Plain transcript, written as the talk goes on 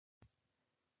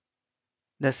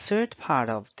The third part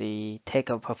of the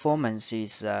takeoff performance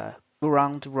is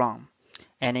ground run,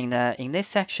 and in this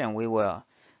section we will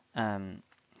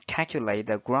calculate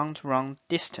the ground run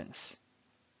distance.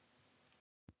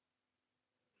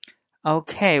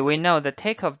 Okay, we know the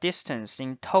takeoff distance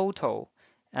in total.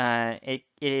 It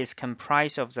is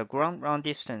comprised of the ground run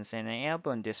distance and the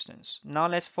airborne distance. Now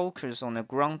let's focus on the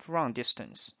ground run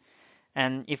distance.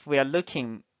 And if we are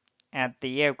looking at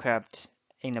the aircraft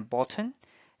in the bottom,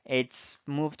 it's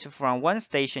moved from one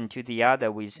station to the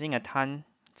other within a time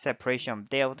separation of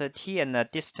delta t, and the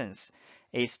distance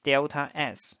is delta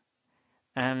s.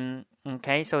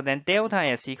 Okay, so then delta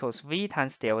s equals v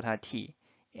times delta t.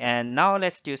 And now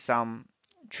let's do some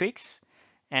tricks.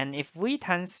 And if v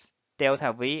times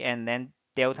delta v and then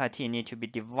delta t need to be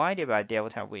divided by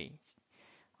delta v.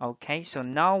 Okay, so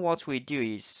now what we do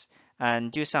is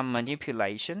do some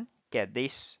manipulation, get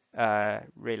this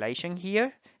relation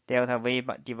here, delta v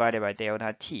divided by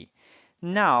delta t.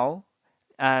 Now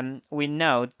we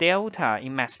know delta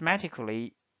in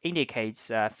mathematically indicates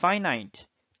a finite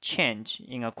change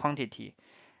in a quantity,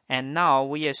 and now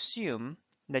we assume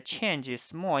the change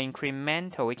is more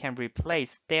incremental. We can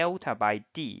replace delta by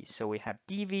d, so we have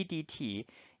dv dt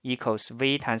equals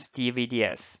v times dv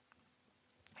ds.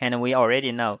 And we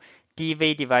already know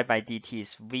dv divided by dt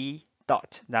is v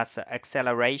dot. That's the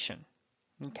acceleration.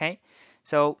 Okay,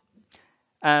 so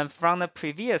from the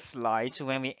previous slides,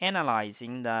 when we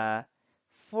analyzing the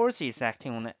forces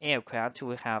acting on the aircraft,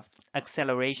 we have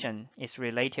acceleration is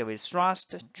related with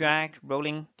thrust, drag,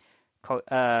 rolling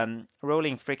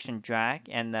friction drag,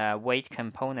 and the weight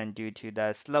component due to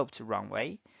the sloped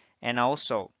runway. And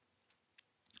also,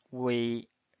 we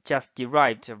just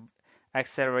derived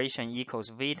acceleration equals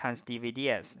v times dv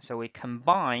ds. So we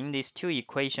combine these two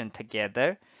equations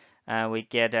together, we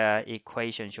get an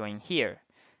equation showing here.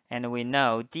 And we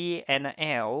know d and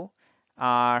l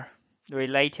are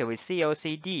related with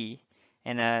CLCD,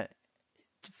 and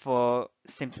for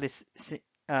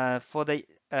the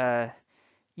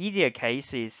easier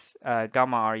case is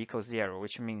gamma r equals 0,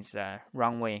 which means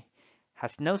runway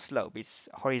has no slope, it's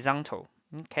horizontal.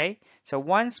 Okay, so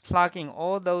once plugging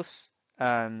all those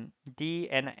d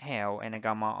and l and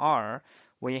gamma r,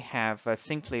 we have a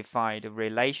simplified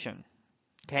relation.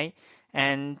 Okay,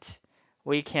 and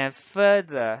we can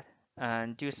further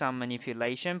do some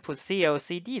manipulation, put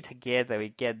CLCD together, we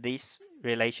get this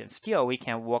relation. Still, we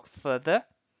can work further.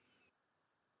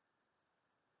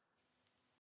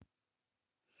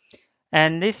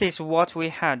 And this is what we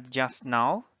had just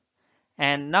now.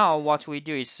 And now what we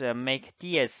do is make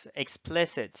ds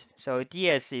explicit. So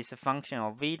ds is a function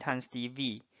of v times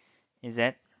dv. Is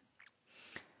that?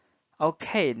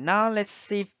 Okay, now let's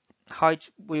see how it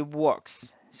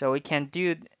works. So we can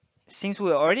do, since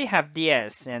we already have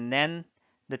ds and then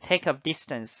the takeoff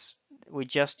distance, we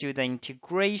just do the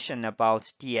integration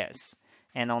about ds.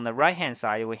 And on the right hand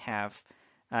side, we have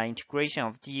integration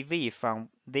of dv from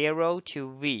 0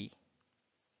 to v.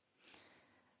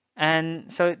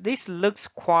 And so this looks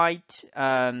quite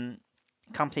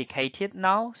complicated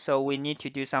now, so we need to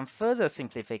do some further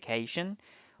simplification.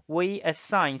 We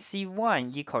assign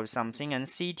C1 equals something and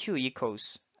C2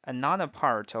 equals another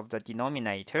part of the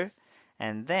denominator,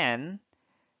 and then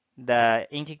the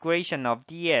integration of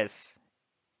ds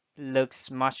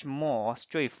looks much more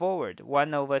straightforward,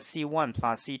 1 over C1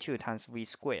 plus C2 times v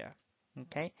squared.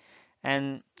 Okay,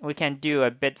 and we can do a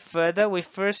bit further. We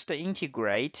first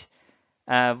integrate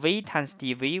v times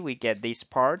dv, we get this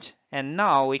part, and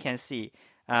now we can see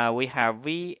we have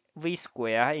v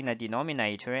squared in the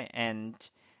denominator, and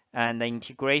the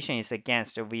integration is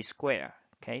against v squared.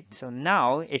 Okay, so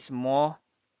now it's much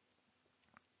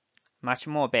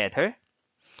more better.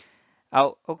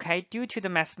 Oh, okay, due to the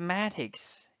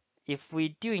mathematics, if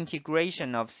we do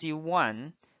integration of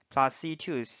c1 plus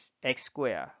c2 is x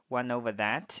squared, 1 over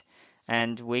that,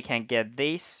 and we can get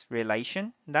this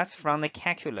relation. That's from the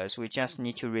calculus. We just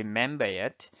need to remember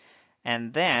it.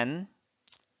 And then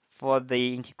for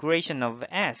the integration of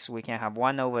s, we can have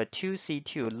 1 over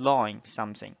 2c2 ln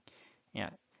something.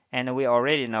 Yeah, and we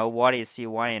already know what is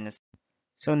c1 and c2.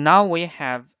 So now we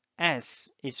have s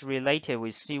is related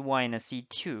with c1 and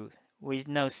c2. We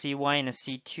know c1 and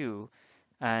c2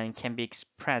 can be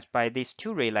expressed by these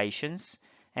two relations,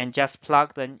 and just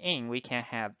plug them in, we can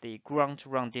have the ground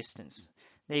run distance.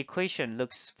 The equation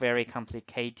looks very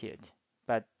complicated,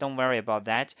 but don't worry about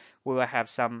that. We will have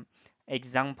some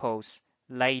examples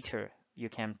later. You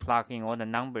can plug in all the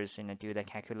numbers and do the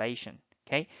calculation.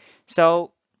 Okay,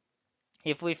 so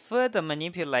if we further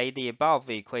manipulate the above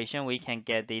equation, we can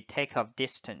get the takeoff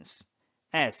distance.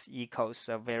 S equals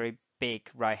a very big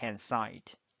right-hand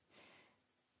side.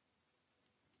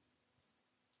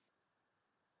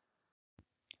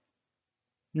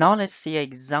 Now let's see an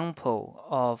example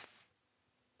of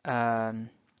an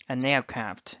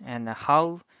aircraft and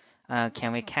how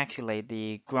can we calculate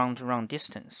the ground-to-ground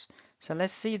distance. So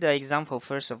let's see the example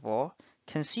first of all.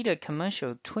 Consider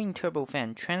commercial twin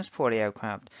turbofan transport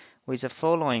aircraft with the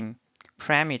following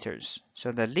parameters.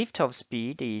 So the liftoff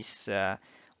speed is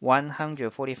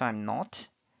 145 knots.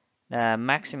 The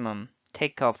maximum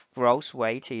takeoff gross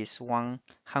weight is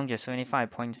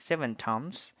 175.7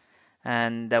 tons.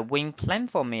 And the wing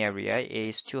platform area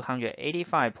is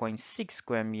 285.6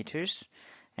 square meters,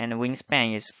 and the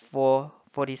wingspan is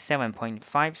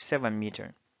 447.57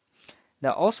 meter.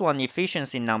 The Osborne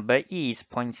efficiency number is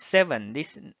 0.7.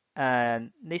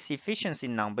 This efficiency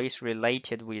number is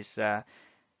related with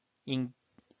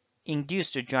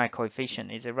induced drag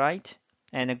coefficient, is it right?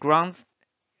 And the ground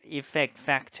effect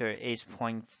factor is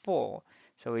 0.4,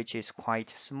 so which is quite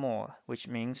small, which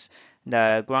means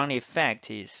the ground effect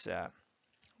is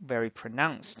very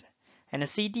pronounced. And the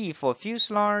CD for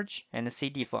fuselage, and the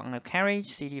CD for undercarriage,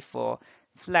 CD for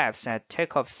flaps at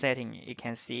takeoff setting, you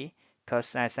can see,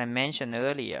 because as I mentioned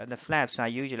earlier, the flaps are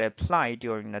usually applied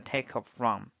during the takeoff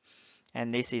run,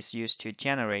 and this is used to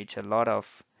generate a lot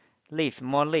of lift,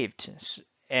 more lift,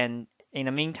 and in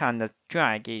the meantime, the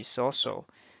drag is also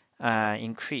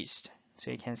increased.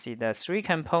 So you can see the three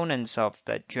components of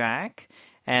the drag,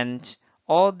 and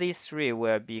all these three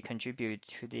will be contribute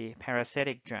to the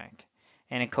parasitic drag.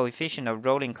 And the coefficient of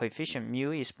rolling coefficient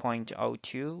mu is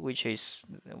 0.02, which is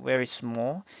very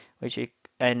small, which is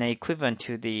an equivalent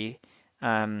to the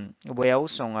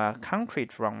wheels on a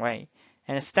concrete runway.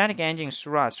 And the static engine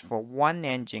thrust for one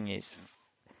engine is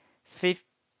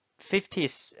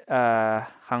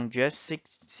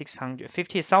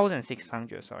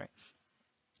 50,600, sorry.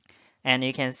 And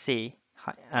you can see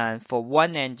for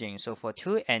one engine, so for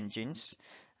two engines,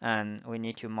 we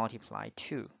need to multiply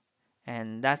 2.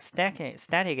 And that's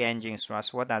static engine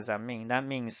thrust. What does that mean? That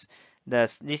means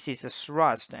this is a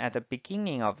thrust at the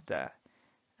beginning of the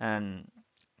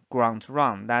ground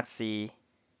run. That's the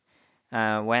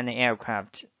when the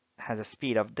aircraft has a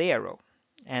speed of 0.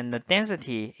 And the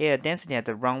density, air density at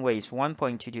the runway is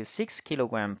 1.226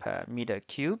 kilogram per meter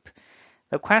cube.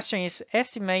 The question is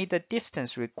estimate the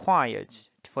distance required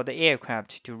for the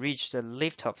aircraft to reach the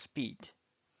liftoff speed.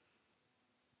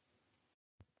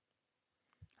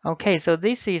 Okay, so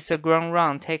this is the ground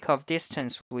run takeoff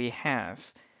distance we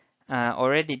have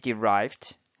already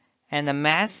derived. And the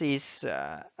mass is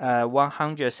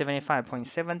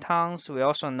 175.7 tons. We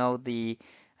also know the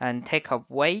takeoff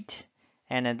weight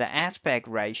and the aspect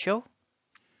ratio.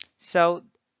 So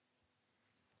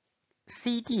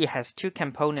CD has two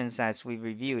components as we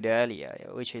reviewed earlier,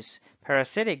 which is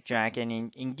parasitic drag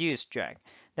and induced drag.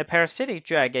 The parasitic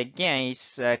drag again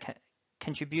is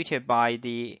contributed by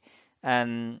the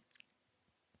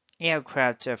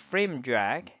aircraft frame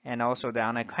drag and also the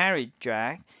undercarriage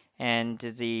drag and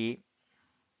the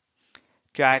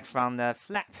drag from the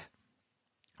flap.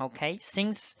 Okay,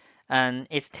 since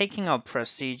it's taking a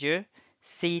procedure,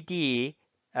 CD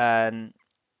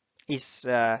is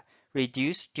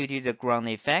reduced due to the ground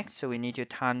effect, so we need to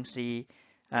times the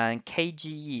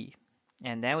KGE,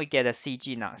 and then we get a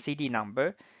CD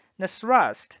number. The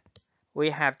thrust,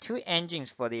 we have two engines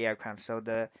for the aircraft, so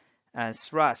the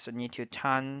thrust need to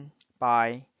turn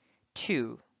by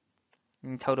 2.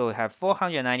 In total, we have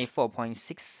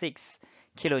 494.66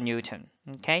 kilonewton.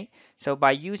 Okay, so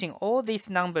by using all these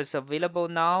numbers available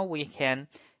now, we can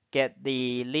get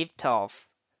the liftoff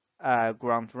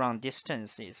ground run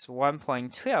distance is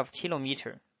 1.12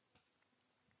 kilometer.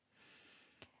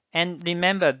 And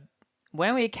remember,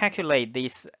 when we calculate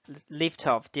this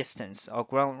liftoff distance or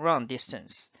ground run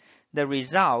distance, the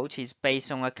result is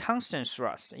based on a constant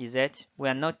thrust. Is that we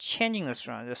are not changing the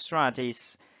thrust. The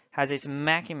thrust has its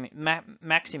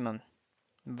maximum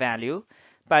value,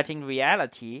 but in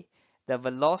reality, the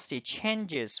velocity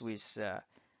changes with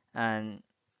and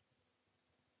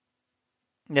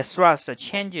the thrust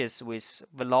changes with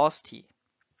velocity.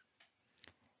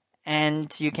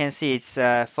 And you can see it's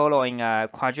following a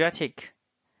quadratic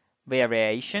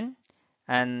variation.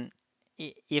 And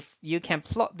if you can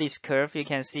plot this curve, you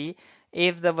can see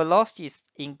if the velocity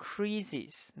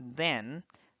increases, then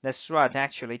the thrust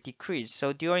actually decreases.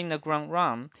 So during the ground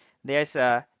run, there's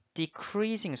a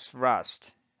decreasing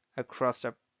thrust across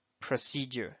the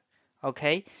procedure.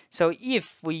 Okay, so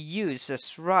if we use the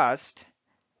thrust,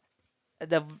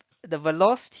 the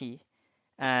velocity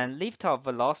and liftoff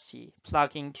velocity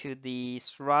plug into the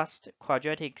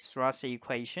quadratic thrust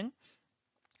equation,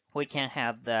 we can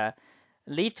have the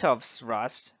liftoff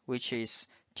thrust, which is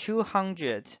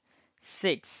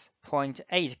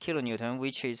 206.8 kilonewton,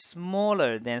 which is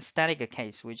smaller than static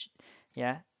case, which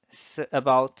yeah, so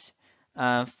about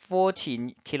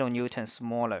 40 kilonewtons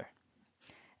smaller.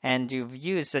 And you've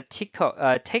used the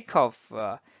takeoff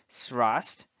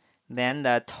thrust, then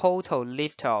the total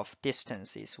liftoff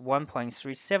distance is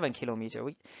 1.37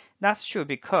 kilometer. That's true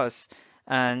because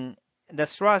the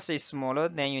thrust is smaller,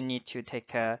 then you need to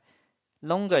take a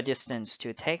longer distance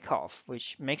to take off,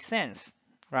 which makes sense,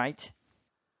 right?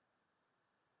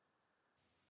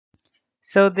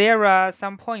 So there are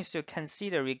some points to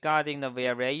consider regarding the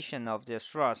variation of the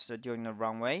thrust during the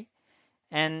runway.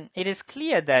 And it is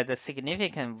clear that the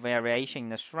significant variation in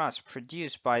the thrust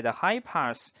produced by the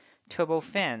high-power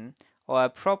turbofan or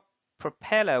a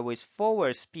propeller with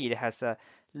forward speed has a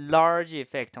large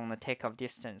effect on the takeoff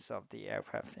distance of the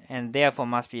aircraft and therefore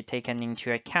must be taken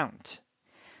into account.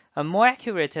 A more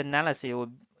accurate analysis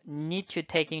would need to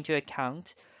take into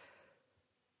account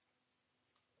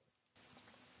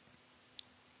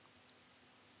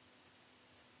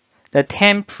the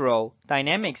temporal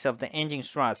dynamics of the engine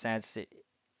thrust as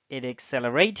it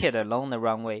accelerated along the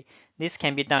runway. This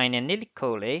can be done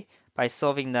analytically by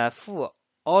solving the full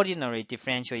ordinary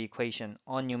differential equation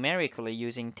or numerically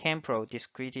using temporal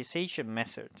discretization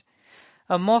method.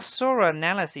 A more thorough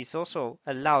analysis also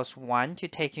allows one to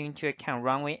take into account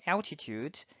runway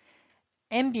altitude,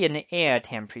 ambient air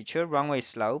temperature, runway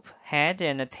slope, head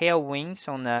and tail winds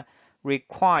on the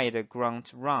required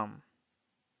ground run.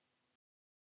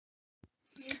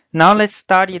 Now let's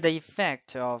study the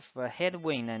effect of a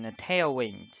headwind and a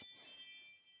tailwind.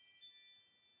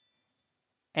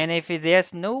 And if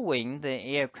there's no wind, the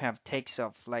aircraft takes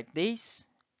off like this.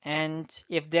 And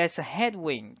if there's a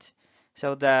headwind,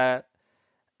 so the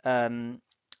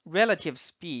relative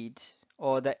speed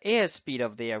or the airspeed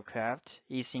of the aircraft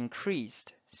is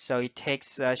increased. So it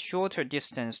takes a shorter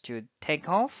distance to take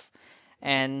off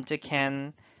and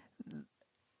can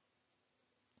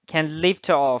lift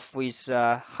off with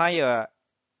a higher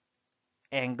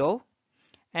angle.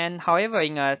 And however,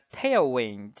 in a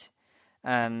tailwind,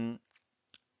 um,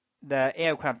 the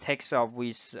aircraft takes off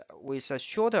with a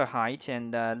shorter height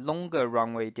and a longer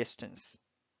runway distance.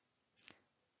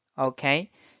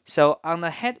 Okay, so on the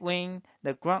headwind,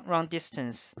 the ground run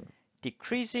distance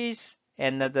decreases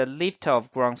and the lift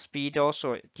of ground speed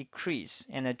also decrease,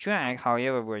 and the drag,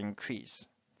 however, will increase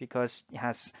because it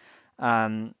has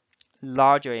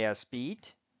larger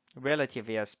airspeed, relative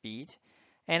airspeed,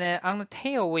 and on the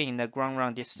tailwind, the ground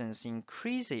run distance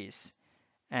increases,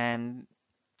 and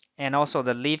also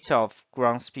the lift of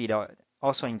ground speed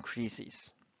also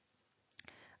increases.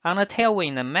 On a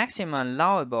tailwind, the maximum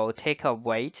allowable takeoff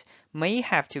weight may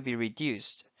have to be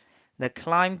reduced. The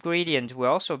climb gradient will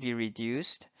also be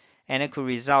reduced, and it could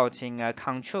result in a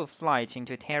controlled flight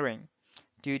into terrain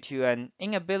due to an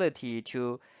inability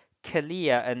to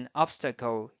clear an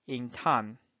obstacle in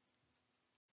time.